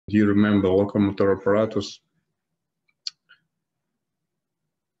Do you remember locomotor apparatus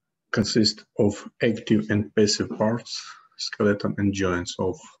consist of active and passive parts, skeleton and joints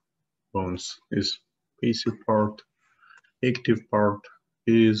of bones is passive part, active part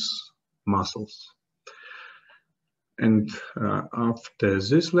is muscles. And after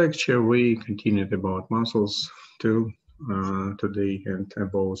this lecture, we continued about muscles till today and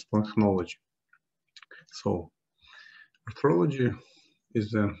about spontanology. So, arthrology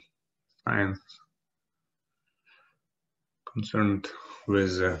is a science concerned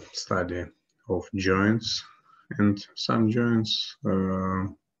with the study of joints, and some joints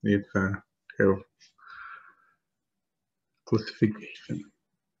have classification.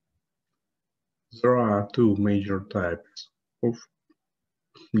 There are two major types of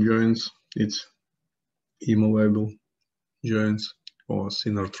joints. It's immovable joints or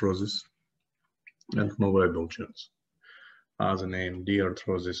synarthrosis, and movable joints, as the name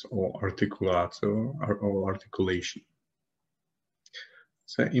diarthrosis or articulatio or articulation.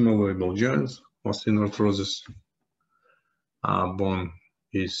 The immovable joints or synarthrosis, bone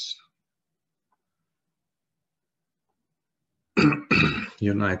is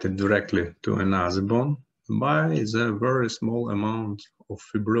united directly to another bone by the very small amount of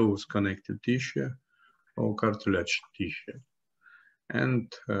fibrous connective tissue or cartilage tissue.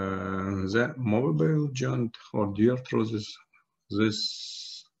 And the movable joint or diarthrosis,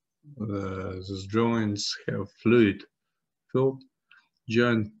 these joints have fluid-filled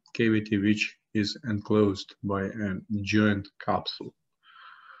joint cavity which is enclosed by a joint capsule.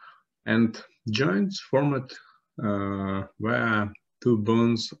 And joints formed where two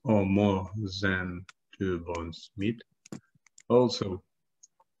bones or more than two bones meet, also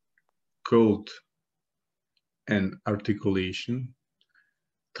called an articulation.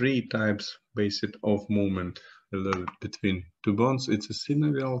 Three types based of movement allowed between two bones. It's a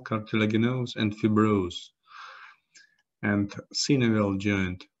synovial, cartilaginous, and fibrous. And synovial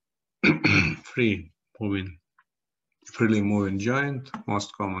joint, freely moving joint,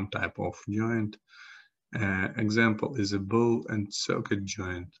 most common type of joint. Example is a ball and socket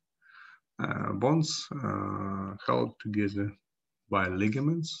joint. Bones held together by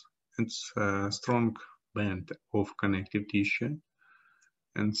ligaments and a strong band of connective tissue,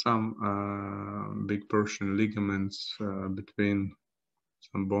 and some big portion ligaments between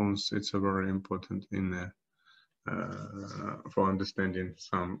some bones. It's very important in for understanding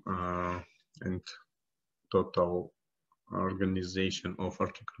some and total organization of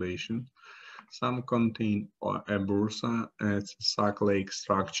articulation. Some contain a bursa. It's a sac-like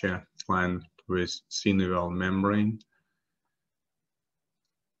structure lined with synovial membrane,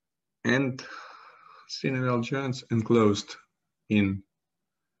 and synovial joints enclosed in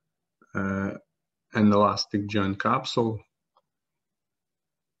an elastic joint capsule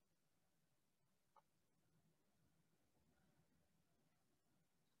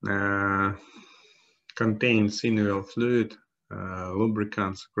contain synovial fluid,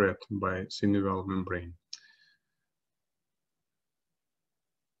 lubricant secreted by synovial membrane.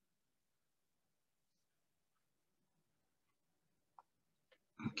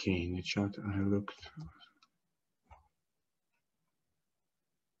 Okay, in the chat I looked.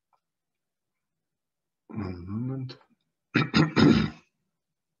 One moment.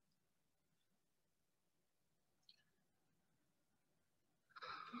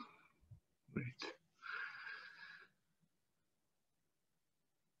 Wait.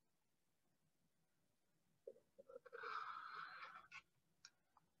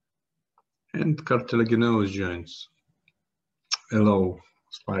 And cartilaginous joints allow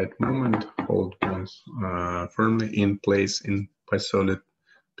slight movement, hold bones firmly in place by solid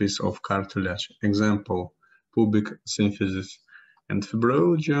piece of cartilage. Example, pubic symphysis. And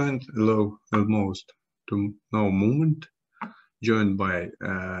fibrous joint allow almost to no movement, joined by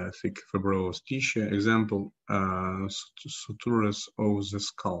thick fibrous tissue. Example, sutures of the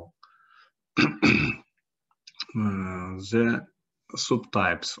skull. The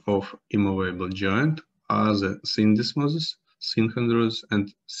subtypes of immovable joint are the syndesmosis, synchondrosis,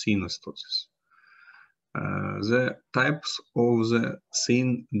 and synostosis. The types of the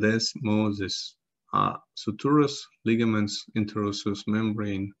syndesmosis are sutures, ligaments, interosseous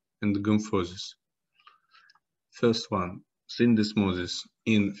membrane, and gymphosis. First one, syndesmosis.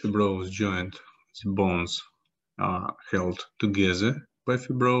 In fibrous joint, the bones are held together by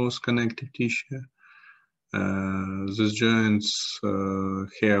fibrous connective tissue. These joints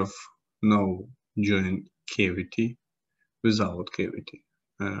have no joint cavity, without cavity.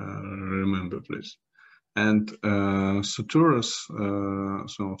 Remember, please. And sutures,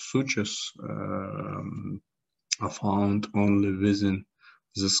 so sutures are found only within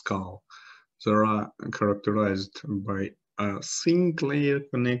the skull. They are characterized by a thin layer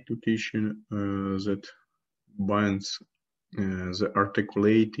connective tissue that binds the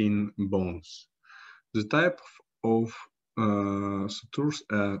articulating bones. The type of sutures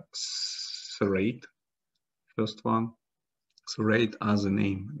are serrate. First one, serrate as a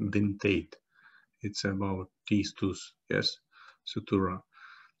name, dentate. It's about these two, yes, sutura.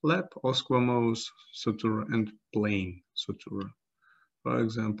 Lap or squamous sutura and plain sutura. For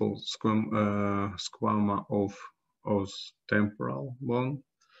example, squama of temporal bone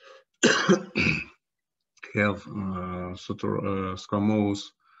have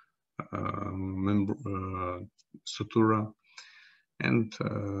squamous sutura, and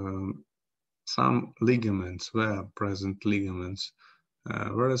some ligaments were present ligaments.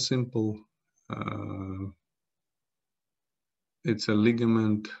 Very simple. It's a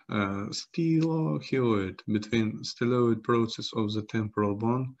ligament stylohyoid between styloid process of the temporal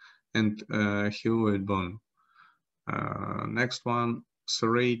bone and hyoid bone. Next one,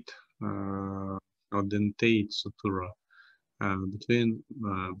 serrate or dentate sutura between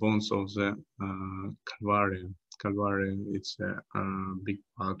bones of the calvarium. Calvarium, it's a big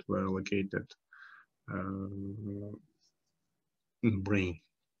part where located in the brain.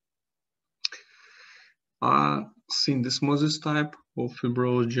 Syndesmosis type of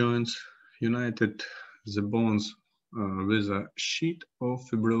fibrous joints united the bones with a sheet of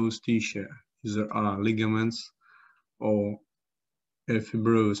fibrous tissue. There are ligaments or a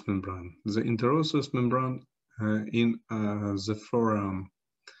fibrous membrane. The interosseous membrane in the forearm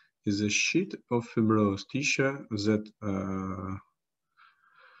is a sheet of fibrous tissue that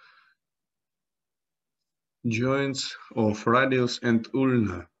joins of radius and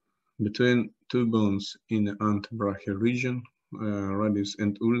ulna between two bones in the antebrachial region. Radius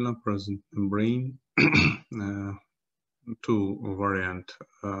and ulna present membrane. Two variant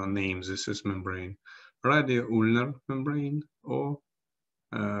names. This is membrane: radio-ulnar membrane or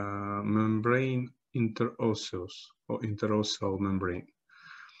membrane interosseous or interosseal membrane.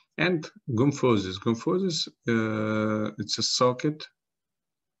 And gymphosis. Gymphosis, it's a socket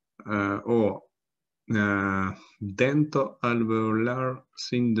or dental-alveolar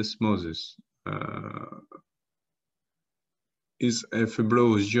syndesmosis. Is a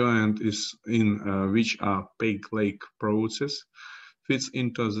fibrous joint is in which a peg-leg process fits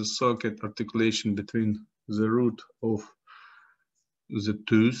into the socket articulation between the root of the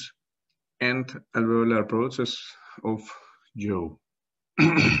tooth and alveolar process of jaw.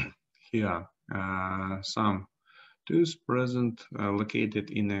 Here, some tooth present located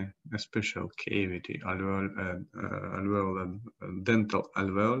in a special cavity, dental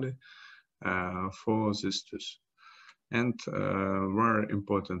alveoli for this tooth. And very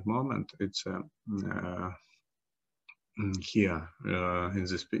important moment, it's here in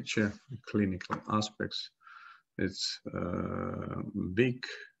this picture, clinical aspects. It's big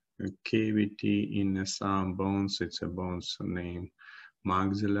cavity in some bones. It's a bones named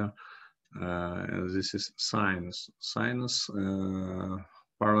maxilla. This is sinus. Sinus,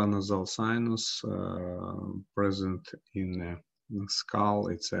 paranasal sinus present in the skull.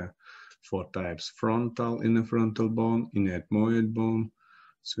 It's a 4 types: frontal, in the frontal bone, in the ethmoid bone,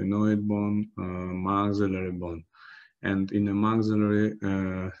 sphenoid bone, maxillary bone. And in the maxillary,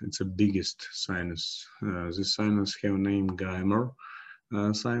 it's the biggest sinus. This sinus have name Geimer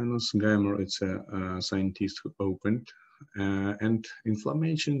sinus. Geimer, it's a scientist who opened. And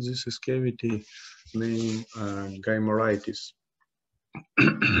inflammation, this is cavity name Geimeritis.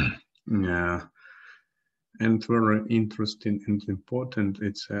 Yeah. And very interesting and important,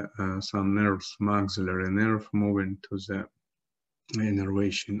 it's some nerves, maxillary nerve moving to the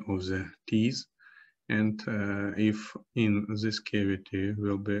innervation of the teeth. And if in this cavity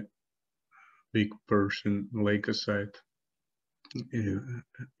will be big portion leukocyte,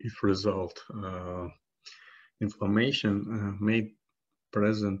 if result inflammation may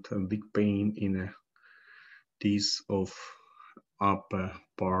present a big pain in the teeth of upper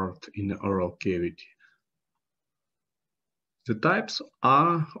part in the oral cavity. The types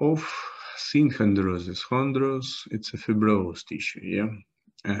are of synchondrosis. Chondros, it's a fibrous tissue, yeah.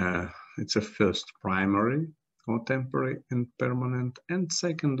 It's a first primary or temporary and permanent, and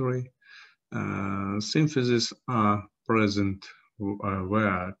secondary symphysis are present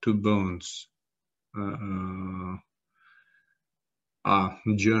where two bones are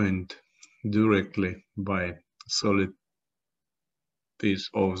joined directly by solid piece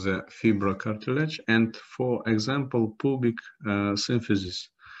of the fibrocartilage, and for example pubic symphysis.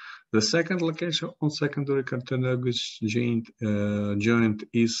 The second location on secondary cartilaginous joint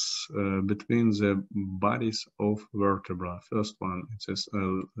is between the bodies of vertebra. First one, it says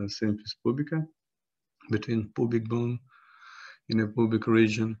symphysis pubica, between pubic bone in a pubic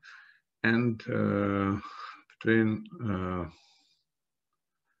region, and between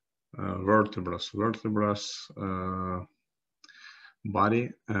vertebrae body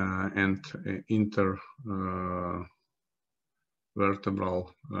and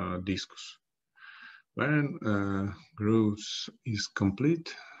intervertebral discus. When growth is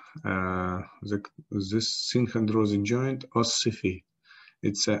complete, this synchondrosic joint ossify.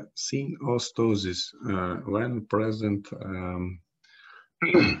 It's a synostosis when present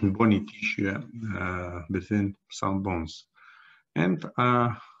bony tissue between some bones and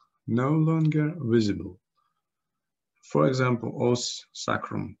are no longer visible. For example, os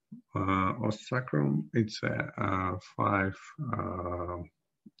sacrum. Os sacrum, it's a 5/5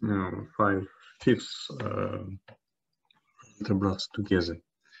 vertebrae together.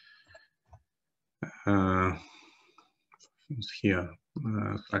 Here,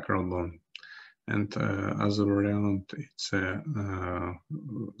 sacral bone. And as a variant, it's a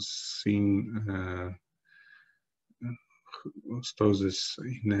synostosis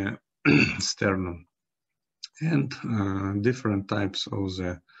in a sternum. And different types of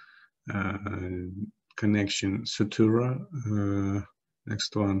the connection sutura.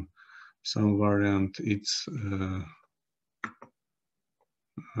 Next one, some variant, it's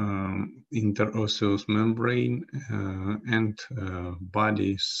interosseous membrane and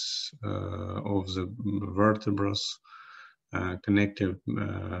bodies of the vertebrae connected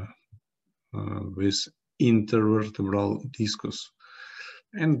with intervertebral discus.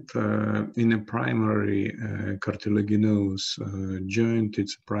 And in a primary cartilaginous joint,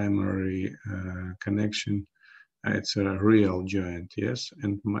 it's a primary connection. It's a real joint, yes,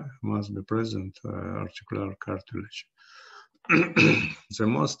 and must be present articular cartilage. The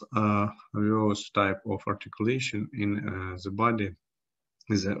most obvious type of articulation in the body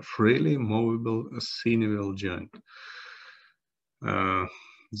is a freely movable synovial joint.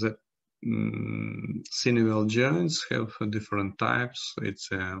 The synovial joints have different types.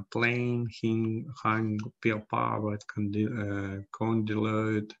 It's a plain, hung, powered,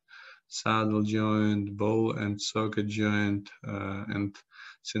 condyloid, saddle joint, ball and socket joint, and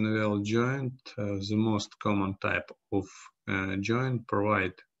synovial joint. The most common type of joint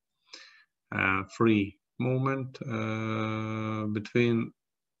provide free movement between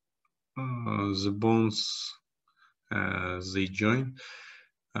the bones they join.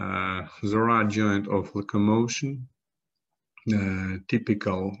 There are joint of locomotion,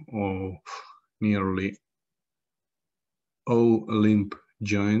 typical of nearly all limb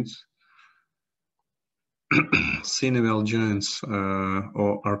joints. Synovial joints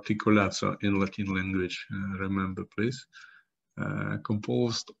or articulatio in Latin language, remember please,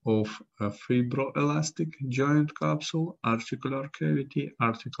 composed of a fibroelastic joint capsule, articular cavity,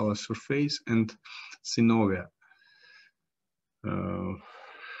 articular surface, and synovia.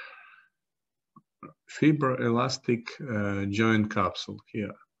 Fibroelastic joint capsule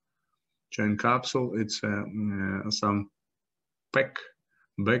here. Joint capsule, it's some back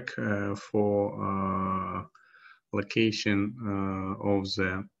for location of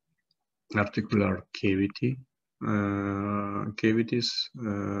the articular cavity. Cavity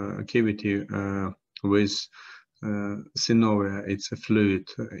with synovia. It's a fluid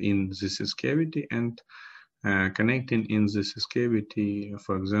in this cavity and connecting in this cavity,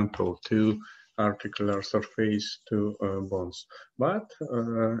 for example, to articular surface to bones. But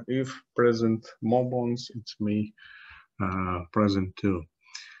if present more bones, it's may present too.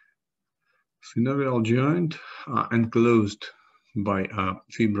 Synovial joint are enclosed by a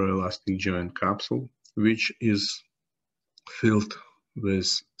fibroelastic joint capsule, which is filled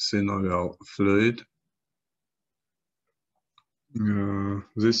with synovial fluid.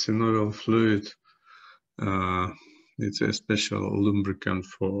 This synovial fluid, it's a special lubricant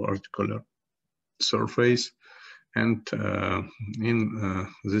for articular surface. And in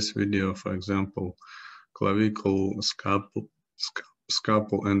this video, for example, clavicle,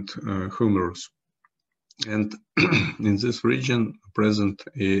 scapula, and humerus. And in this region, present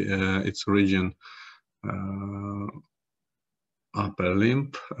its region upper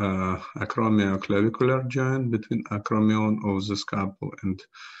limb, acromioclavicular joint between acromion of the scapula and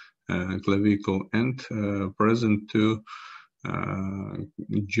clavicle, and present to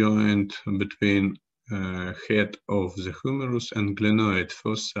joint between head of the humerus and glenoid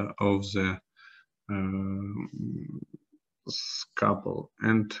fossa of the scapula,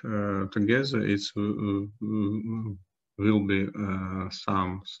 and together it's will be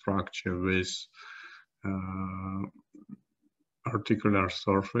some structure with articular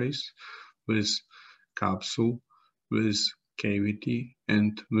surface, with capsule, with cavity,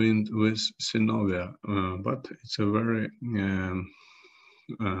 and with synovia. But it's a very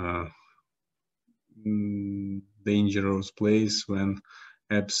dangerous place when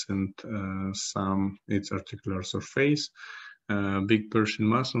absent some its articular surface. Big Persian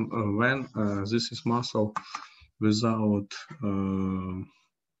muscle, when this is muscle without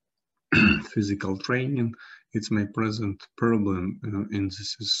physical training, it may present problem in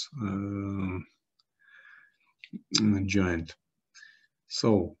this joint.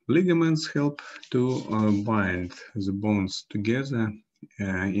 So ligaments help to bind the bones together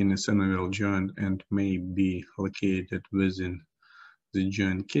in a synovial joint and may be located within the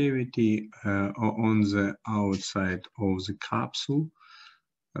joint cavity or on the outside of the capsule.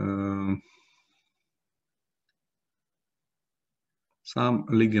 Some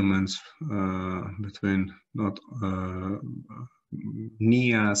ligaments between not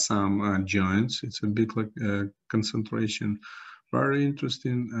near some joints, it's a bit like concentration. Very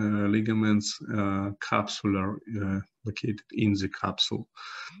interesting ligaments, capsular, located in the capsule.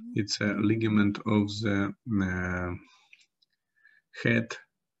 It's a ligament of the head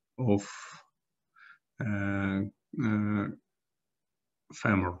of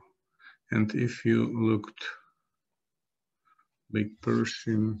femur. And if you looked Big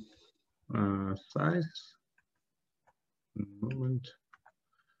Persian size, moment.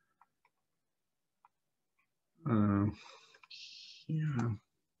 Yeah,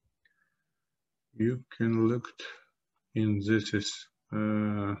 you can look in this is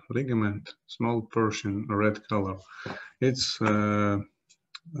ligament, small portion, red color. It's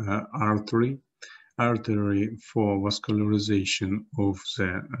artery for vascularization of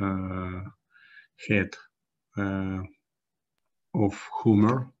the head of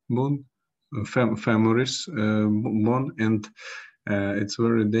humor bone, femoris bone, and it's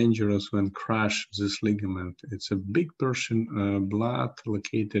very dangerous when crush this ligament. It's a big portion blood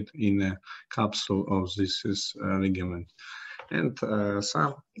located in a capsule of this ligament. And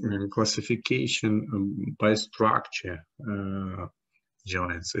some classification by structure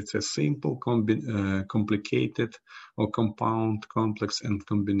joints. It's a simple, complicated, or compound, complex, and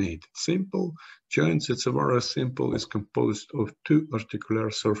combined. Simple joints, it's a very simple, is composed of two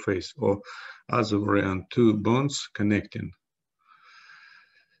articular surface, or other variant, two bones connecting.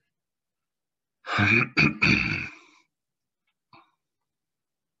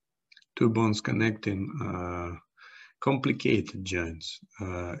 Two bones connecting. Complicated joints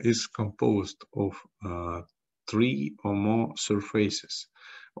is composed of three or more surfaces,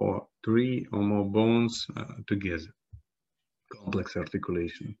 or three or more bones together. Complex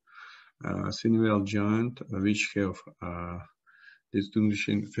articulation. Synovial joint, which have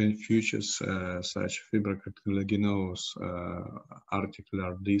distinguishing features such fibrocartilaginous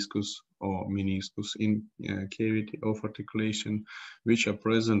articular discus or meniscus in cavity of articulation, which are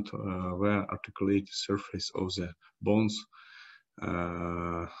present where articulated surface of the bones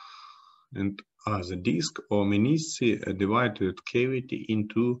and the disc or menisci divided cavity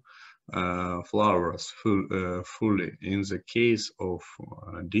into flowers fully in the case of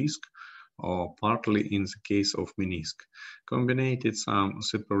disc, or partly in the case of menisc. Combined some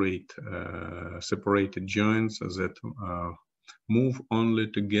separated joints that move only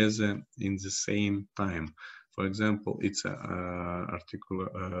together in the same time. For example, it's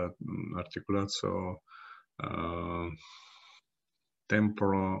articulatio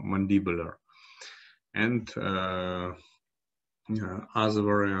temporomandibular. And other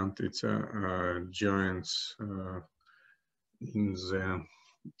variant, it's joints in the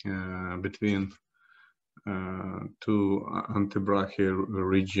between two antebrachial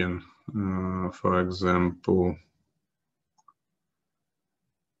region, for example,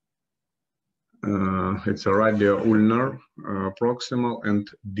 it's a radio-ulnar, proximal and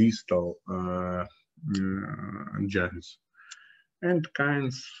distal joints. And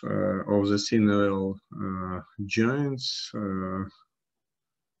kinds of the synovial joints.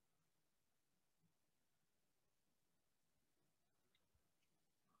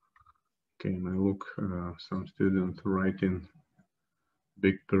 Okay, I look some student writing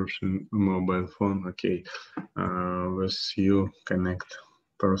Big Persian mobile phone. Okay, with you connect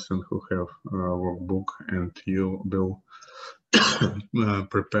person who have workbook and you will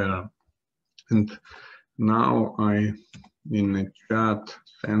prepare. And now I in the chat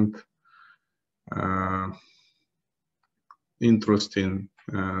send interesting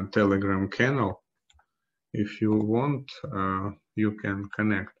Telegram channel. If you want, you can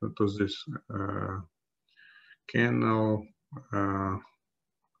connect to this canal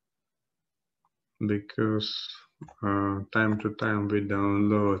because time to time we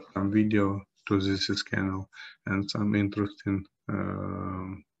download some video to this channel and some interesting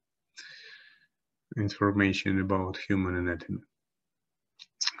information about human anatomy.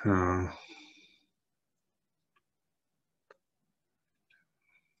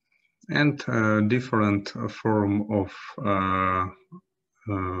 And different form of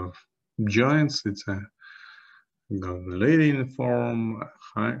joints. It's a leading form,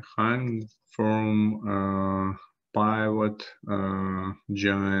 hang form, pivot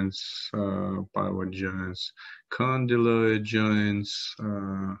joints, condyloid joints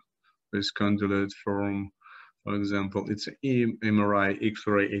with condyloid form. For example, it's an MRI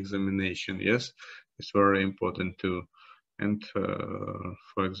X-ray examination. Yes, it's very important too. And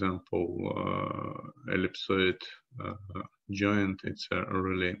for example, ellipsoid joint, it's a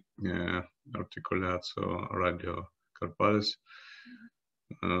really articulatio radiocarpalis.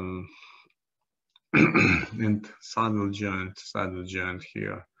 And saddle joint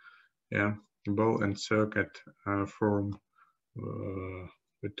here. Yeah, ball and circuit form.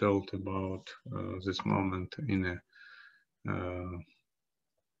 We talked about this moment in a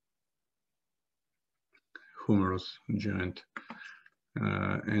humerus joint.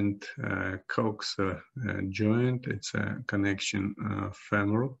 And coxal joint, it's a connection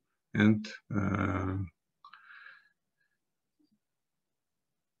femoral and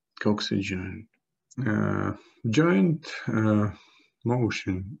coxal joint. Joint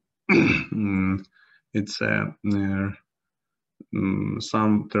motion, it's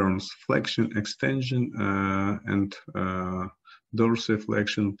some terms flexion, extension, and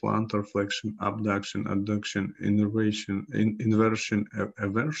dorsiflexion, plantar flexion, abduction, adduction, inversion,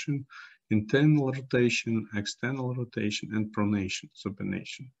 eversion, internal rotation, external rotation, and pronation,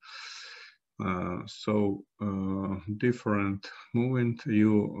 supination. So different movement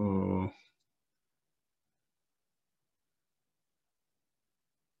you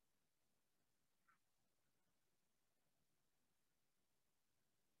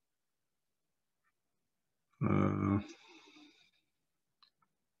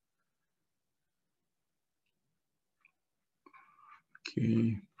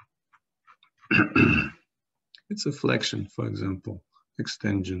okay. It's a flexion, for example,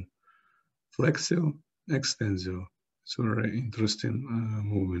 extension, flexio, extensio. It's a very interesting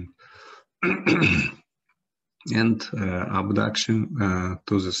movement. And abduction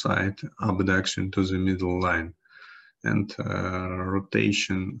to the side, abduction to the middle line. And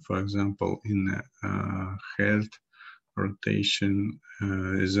rotation, for example, in head, rotation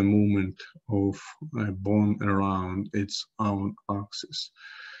is a movement of a bone around its own axis.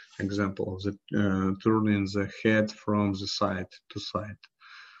 Example of the turning the head from the side to side.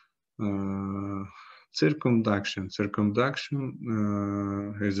 Circumduction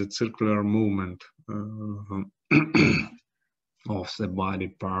is a circular movement of the body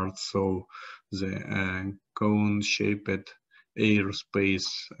part, so the cone-shaped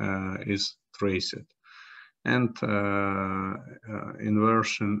airspace is traced. And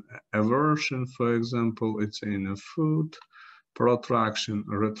inversion, aversion, for example, it's in a foot. Protraction,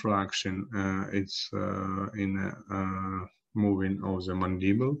 retraction, it's in a moving of the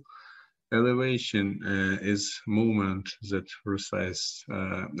mandible. Elevation is movement that resides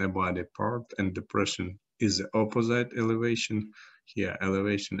a body part, and depression is the opposite elevation. Here,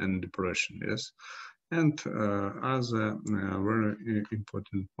 elevation and depression, yes. And as a very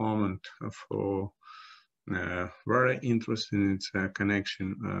important moment for very interesting, it's a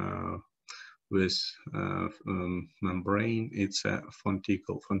connection with membrane. It's a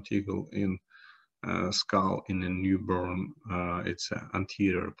fonticle in skull in a newborn. It's an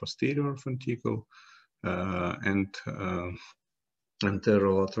anterior posterior fonticle and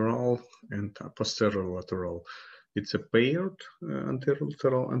anterolateral and posterolateral. It's a paired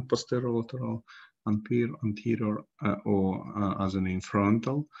anterolateral and posterolateral, anterior or as a name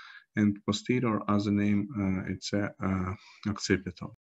frontal, and posterior as a name it's a occipital.